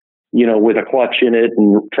engine, with a clutch in it,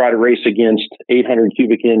 and try to race against 800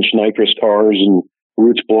 cubic inch nitrous cars and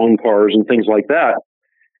roots blown cars and things like that?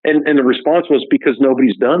 And the response was because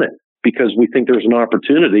nobody's done it, because we think there's an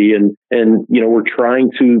opportunity and we're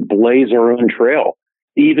trying to blaze our own trail.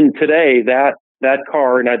 Even today, that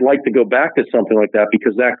car, and I'd like to go back to something like that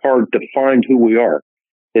because that car defined who we are.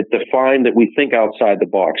 It defined that we think outside the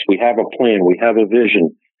box. We have a plan. We have a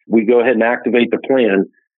vision. We go ahead and activate the plan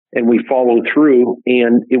and we follow through.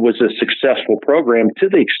 And it was a successful program to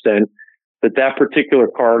the extent that particular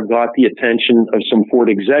car got the attention of some Ford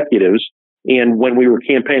executives. And when we were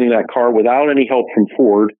campaigning that car without any help from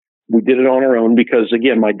Ford, we did it on our own because,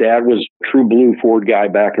 again, my dad was a true blue Ford guy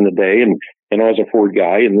back in the day, and I was a Ford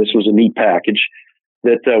guy, and this was a neat package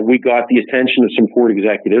that we got the attention of some Ford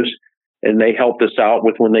executives, and they helped us out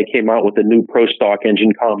with when they came out with the new Pro Stock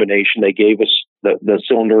engine combination. They gave us the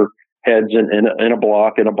cylinder heads and a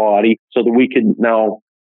block and a body so that we could now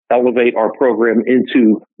elevate our program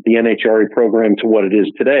into the NHRA program to what it is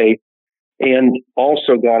today. And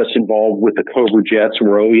also got us involved with the Cobra jets.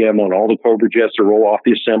 We're OEM on all the Cobra jets that roll off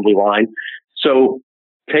the assembly line. So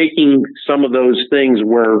taking some of those things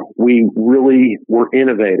where we really were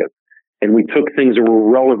innovative and we took things that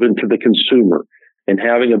were relevant to the consumer, and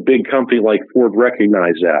having a big company like Ford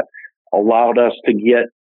recognize that allowed us to get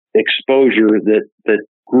exposure that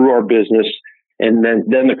grew our business. And then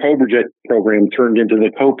the Cobra jet program turned into the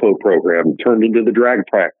COPO program, turned into the Drag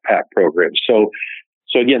Pack program. So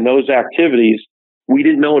again, those activities, we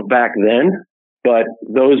didn't know it back then, but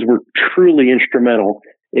those were truly instrumental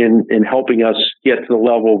in helping us get to the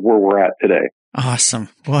level of where we're at today. Awesome.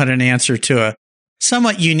 What an answer to a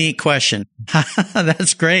somewhat unique question.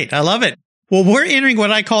 That's great. I love it. Well, we're entering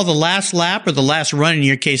what I call the last lap, or the last run in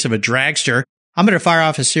your case of a dragster. I'm going to fire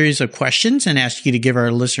off a series of questions and ask you to give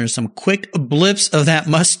our listeners some quick blips of that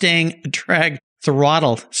Mustang drag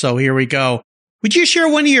throttle. So here we go. Would you share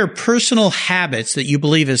one of your personal habits that you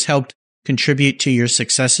believe has helped contribute to your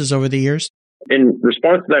successes over the years? In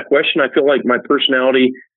response to that question, I feel like my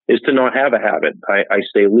personality is to not have a habit. I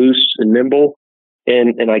stay loose and nimble,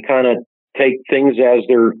 and I kind of take things as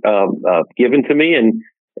they're given to me. And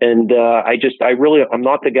I'm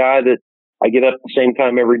not the guy that I get up at the same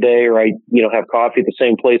time every day, or I have coffee at the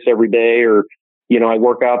same place every day, or I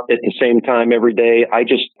work out at the same time every day.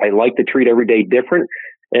 I like to treat every day different.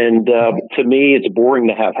 And to me, it's boring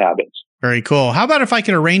to have habits. Very cool. How about if I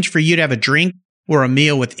could arrange for you to have a drink or a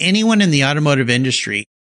meal with anyone in the automotive industry,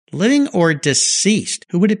 living or deceased?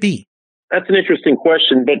 Who would it be? That's an interesting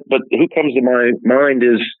question, but who comes to my mind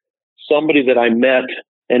is somebody that I met,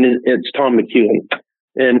 and it's Tom McEwen.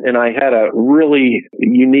 And I had a really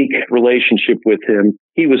unique relationship with him.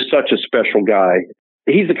 He was such a special guy.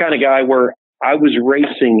 He's the kind of guy where I was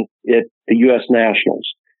racing at the U.S. Nationals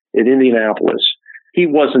in Indianapolis. He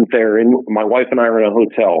wasn't there, and my wife and I were in a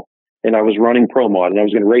hotel, and I was running Pro Mod, and I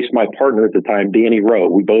was going to race my partner at the time, Danny Rowe.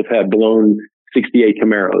 We both had blown 68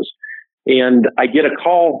 Camaros. And I get a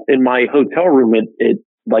call in my hotel room at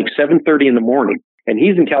like 7:30 in the morning, and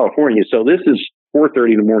he's in California, so this is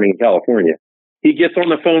 4:30 in the morning in California. He gets on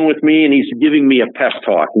the phone with me, and he's giving me a pep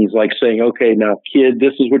talk. He's like saying, okay, now, kid,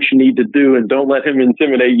 this is what you need to do, and don't let him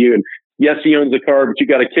intimidate you. And yes, he owns a car, but you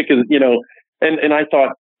got to kick his, and I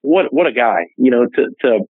thought, what a guy,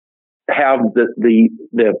 to have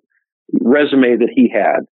the resume that he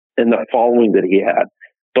had and the following that he had.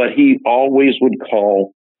 But he always would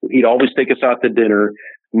call. He'd always take us out to dinner.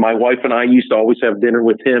 My wife and I used to always have dinner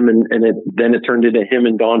with him, and then it turned into him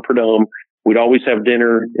and Don Prudhomme. We'd always have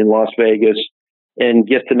dinner in Las Vegas and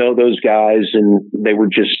get to know those guys, and they were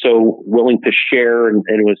just so willing to share, and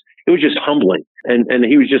it was just humbling. And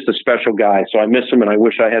he was just a special guy. So I miss him, and I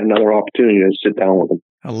wish I had another opportunity to sit down with him.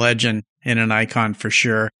 A legend and an icon for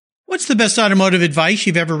sure. What's the best automotive advice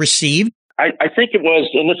you've ever received? I think it was,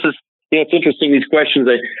 and this is, it's interesting, these questions.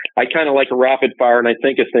 I kind of like a rapid fire, and I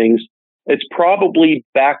think of things. It's probably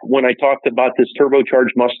back when I talked about this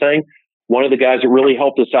turbocharged Mustang, one of the guys that really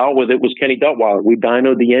helped us out with it was Kenny Duttweiler. We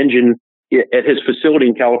dynoed the engine at his facility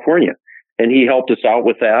in California, and he helped us out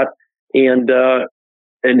with that.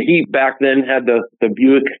 And he back then had the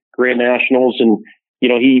Buick Grand Nationals, and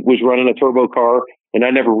he was running a turbo car, and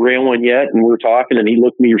I never ran one yet. And we were talking, and he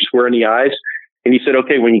looked me square in the eyes, and he said,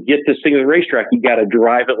 "Okay, when you get this thing to the racetrack, you got to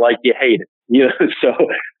drive it like you hate it."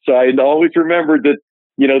 So I always remembered that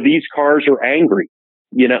these cars are angry,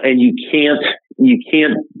 and you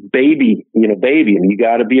can't baby them. You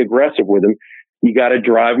got to be aggressive with them. You got to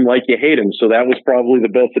drive them like you hate them. So that was probably the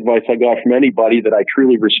best advice I got from anybody that I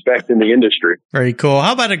truly respect in the industry. Very cool.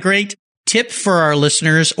 How about a great tip for our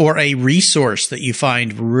listeners or a resource that you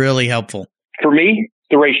find really helpful? For me,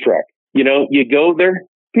 the racetrack. You go there,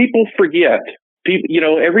 people forget.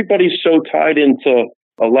 Everybody's so tied into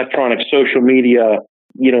electronic social media,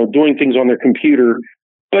 doing things on their computer.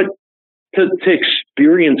 But to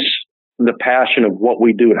experience the passion of what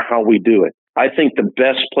we do and how we do it, I think the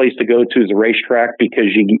best place to go to is the racetrack, because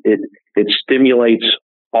it stimulates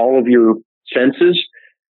all of your senses,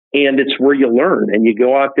 and it's where you learn. And you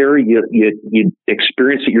go out there, you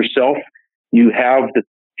experience it yourself. You have the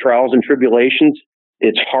trials and tribulations.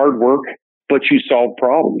 It's hard work, but you solve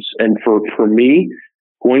problems. And for me,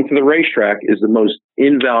 going to the racetrack is the most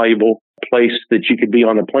invaluable place that you could be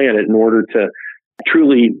on the planet in order to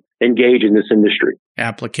truly engage in this industry.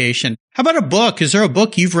 Application. How about a book? Is there a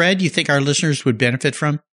book you've read you think our listeners would benefit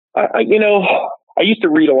from? I used to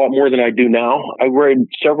read a lot more than I do now. I read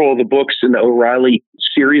several of the books in the O'Reilly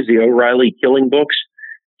series, the O'Reilly killing books,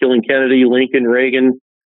 Killing Kennedy, Lincoln, Reagan,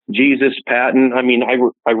 Jesus, Patton.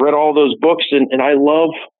 I read all those books, and I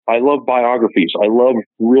love biographies. I love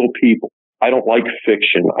real people. I don't like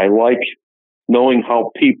fiction. I like knowing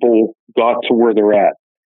how people got to where they're at.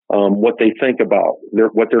 What they think about,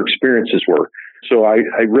 what their experiences were. So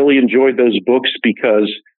I really enjoyed those books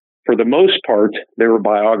because, for the most part, they were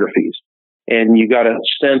biographies. And you got a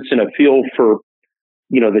sense and a feel for,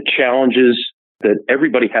 the challenges that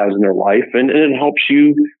everybody has in their life. And it helps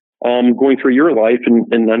you going through your life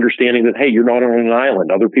and understanding that, hey, you're not on an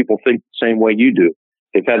island. Other people think the same way you do.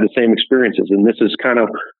 They've had the same experiences. And this is kind of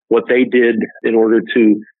what they did in order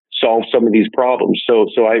to solve some of these problems.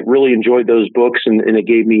 So I really enjoyed those books, and it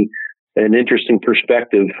gave me an interesting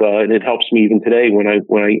perspective, and it helps me even today when I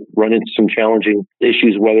run into some challenging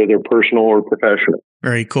issues, whether they're personal or professional.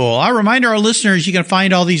 Very cool. I'll remind our listeners you can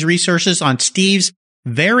find all these resources on Steve's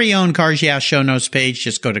very own Cars Yeah show notes page.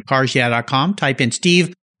 Just go to carsyeah.com, type in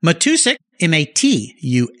Steve Matusek,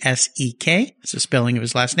 Matusek. That's the spelling of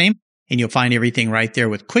his last name, and you'll find everything right there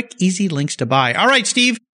with quick, easy links to buy. All right,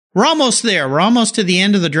 Steve. We're almost there. We're almost to the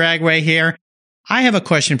end of the dragway here. I have a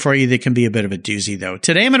question for you that can be a bit of a doozy, though.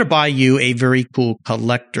 Today, I'm going to buy you a very cool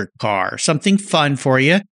collector car, something fun for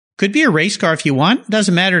you. Could be a race car if you want.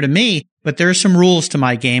 Doesn't matter to me, but there are some rules to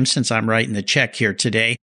my game since I'm writing the check here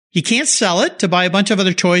today. You can't sell it to buy a bunch of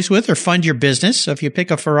other toys with or fund your business. So if you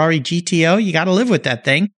pick a Ferrari GTO, you got to live with that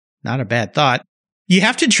thing. Not a bad thought. You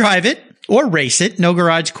have to drive it or race it. No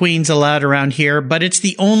garage queens allowed around here, but it's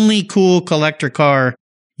the only cool collector car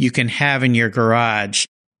you can have in your garage.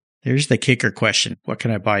 There's the kicker question. What can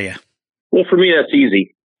I buy you? Well, for me, that's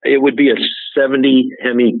easy. It would be a 70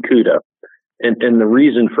 Hemi Cuda. And the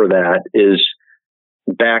reason for that is,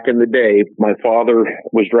 back in the day, my father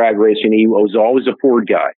was drag racing. He was always a Ford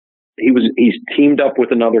guy. He's teamed up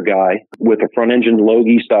with another guy with a front engine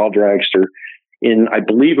Logie style dragster I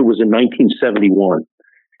believe it was in 1971.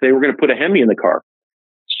 They were going to put a Hemi in the car.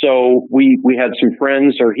 So we had some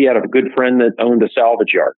friends, or he had a good friend that owned a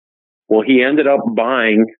salvage yard. Well, he ended up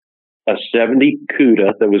buying a 70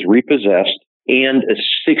 Cuda that was repossessed and a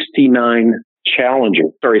 69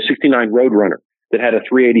 Roadrunner that had a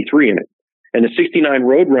 383 in it. And the 69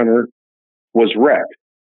 Roadrunner was wrecked.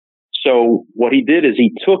 So what he did is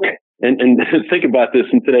he took, and think about this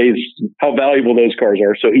in today's, how valuable those cars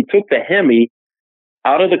are. So he took the Hemi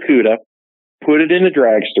out of the Cuda, put it in the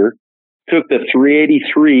dragster, took the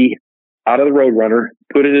 383 out of the Roadrunner,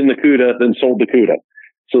 put it in the Cuda, then sold the Cuda.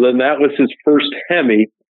 So then that was his first Hemi.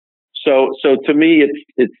 So to me,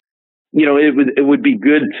 it's it would be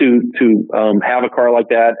good to have a car like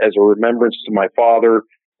that as a remembrance to my father,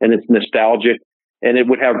 and it's nostalgic, and it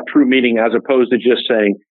would have true meaning as opposed to just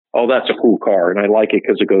saying, "Oh, that's a cool car and I like it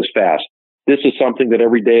because it goes fast." This is something that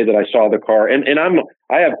every day that I saw the car, and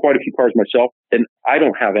I have quite a few cars myself, and I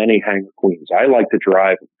don't have any hanger queens. I like to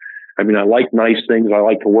drive. I mean, I like nice things. I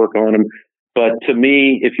like to work on them. But to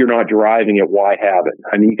me, if you're not driving it, why have it?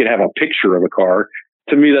 I mean, you can have a picture of a car.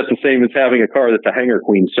 To me, that's the same as having a car that's a hanger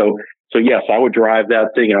queen. So yes, I would drive that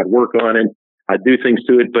thing. I'd work on it. I'd do things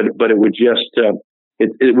to it, but it would just,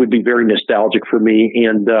 it would be very nostalgic for me.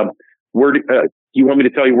 And where you want me to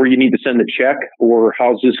tell you where you need to send the check, or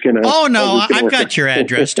how's this going to? Oh, no, I've got your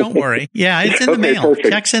address. Don't worry. Yeah, it's in the mail. Perfect.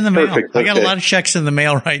 Check's in the mail. Perfect. I got a lot of checks in the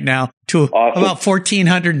mail right now to about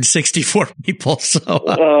 1,464 people. So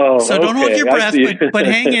don't hold your breath, but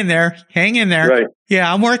hang in there. Hang in there. Right.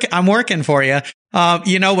 Yeah, I'm working for you.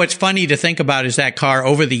 What's funny to think about is that car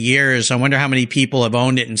over the years. I wonder how many people have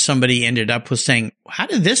owned it, and somebody ended up with saying, "How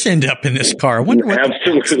did this end up in this car? I wonder what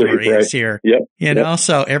the story is here." Yep.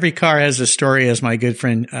 So every car has a story, as my good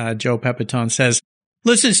friend Joe Pepitone says.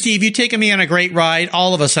 Listen, Steve, you've taken me on a great ride,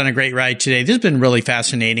 all of us on a great ride today. This has been really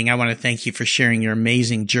fascinating. I want to thank you for sharing your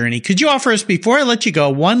amazing journey. Could you offer us, before I let you go,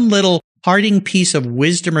 one little parting piece of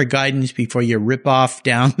wisdom or guidance before you rip off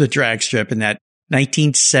down the drag strip in that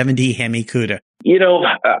 1970 Hemi Cuda?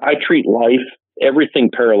 I treat life, everything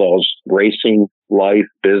parallels racing, life,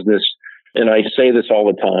 business. And I say this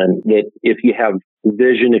all the time, that if you have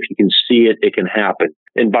vision, if you can see it, it can happen.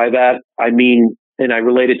 And by that, I mean, and I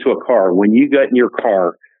relate it to a car. When you get in your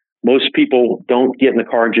car, most people don't get in the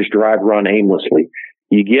car and just drive around aimlessly.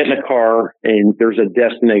 You get in a car and there's a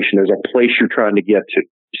destination, there's a place you're trying to get to.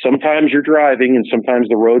 Sometimes you're driving and sometimes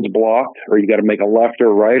the road's blocked, or you got to make a left or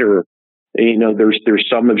a right, or, there's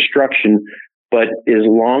some obstruction. But as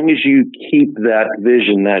long as you keep that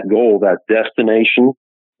vision, that goal, that destination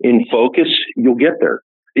in focus, you'll get there.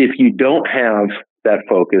 If you don't have that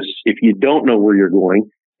focus, if you don't know where you're going,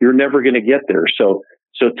 you're never going to get there. So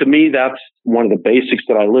to me, that's one of the basics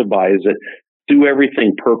that I live by, is that do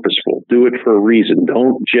everything purposeful. Do it for a reason.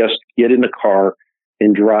 Don't just get in the car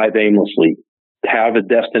and drive aimlessly. Have a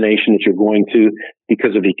destination that you're going to,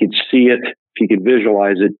 because if you could see it, if you could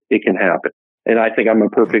visualize it, it can happen. And I think I'm a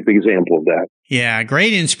perfect example of that. Yeah,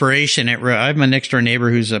 great inspiration. I have my next door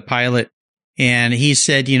neighbor who's a pilot, and he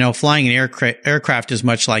said, flying an aircraft is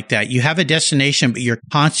much like that. You have a destination, but you're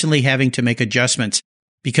constantly having to make adjustments,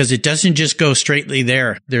 because it doesn't just go straightly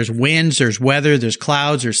there. There's winds, there's weather, there's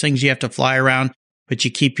clouds, there's things you have to fly around, but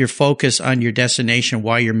you keep your focus on your destination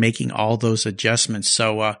while you're making all those adjustments.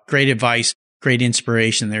 So great advice, great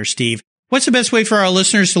inspiration there, Steve. What's the best way for our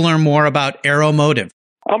listeners to learn more about Aeromotive?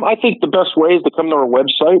 I think the best way is to come to our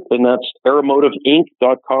website, and that's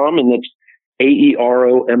aeromotiveinc.com, and that's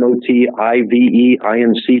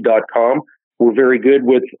aeromotiveinc.com. We're very good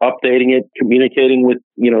with updating it, communicating with,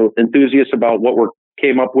 enthusiasts about what we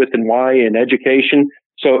came up with and why, and education.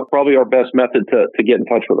 So probably our best method to get in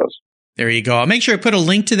touch with us. There you go. I'll make sure I put a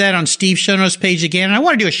link to that on Steve's show notes page again. And I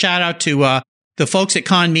want to do a shout out to the folks at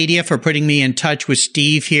Con Media for putting me in touch with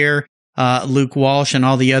Steve here. Luke Walsh and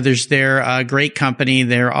all the others there. Great company.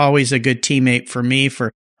 They're always a good teammate for me,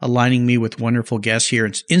 for aligning me with wonderful guests here.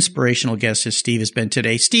 It's inspirational guests as Steve has been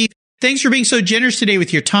today. Steve, thanks for being so generous today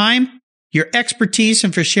with your time, your expertise,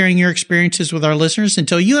 and for sharing your experiences with our listeners.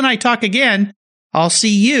 Until you and I talk again, I'll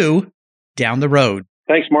see you down the road.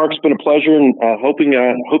 Thanks, Mark. It's been a pleasure, and hope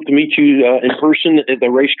to meet you in person at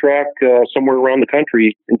the racetrack somewhere around the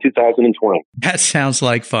country in 2020. That sounds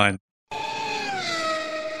like fun.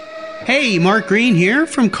 Hey, Mark Green here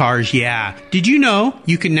from Cars Yeah. Did you know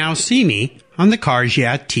you can now see me on the Cars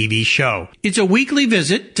Yeah TV show? It's a weekly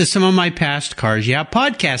visit to some of my past Cars Yeah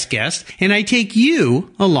podcast guests, and I take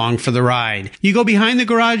you along for the ride. You go behind the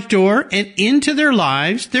garage door and into their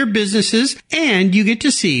lives, their businesses, and you get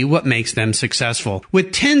to see what makes them successful.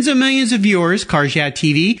 With tens of millions of viewers, Cars Yeah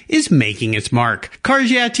TV is making its mark.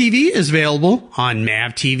 Cars Yeah TV is available on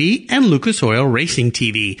MAV TV and Lucas Oil Racing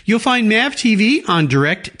TV. You'll find MAV TV on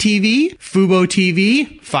Direct TV, Fubo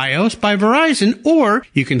TV, Fios by Verizon, or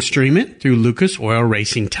you can stream it through Lucas Oil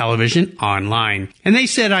Racing Television online. And they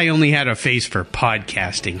said I only had a face for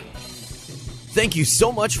podcasting. Thank you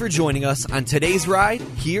so much for joining us on today's ride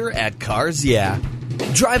here at Cars Yeah.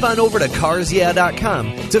 Drive on over to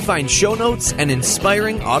carsyeah.com to find show notes and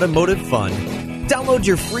inspiring automotive fun. Download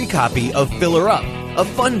your free copy of Filler Up, a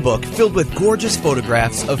fun book filled with gorgeous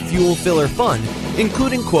photographs of fuel filler fun,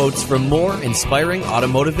 including quotes from more inspiring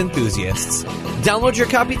automotive enthusiasts. Download your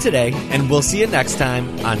copy today, and we'll see you next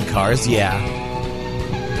time on Cars Yeah.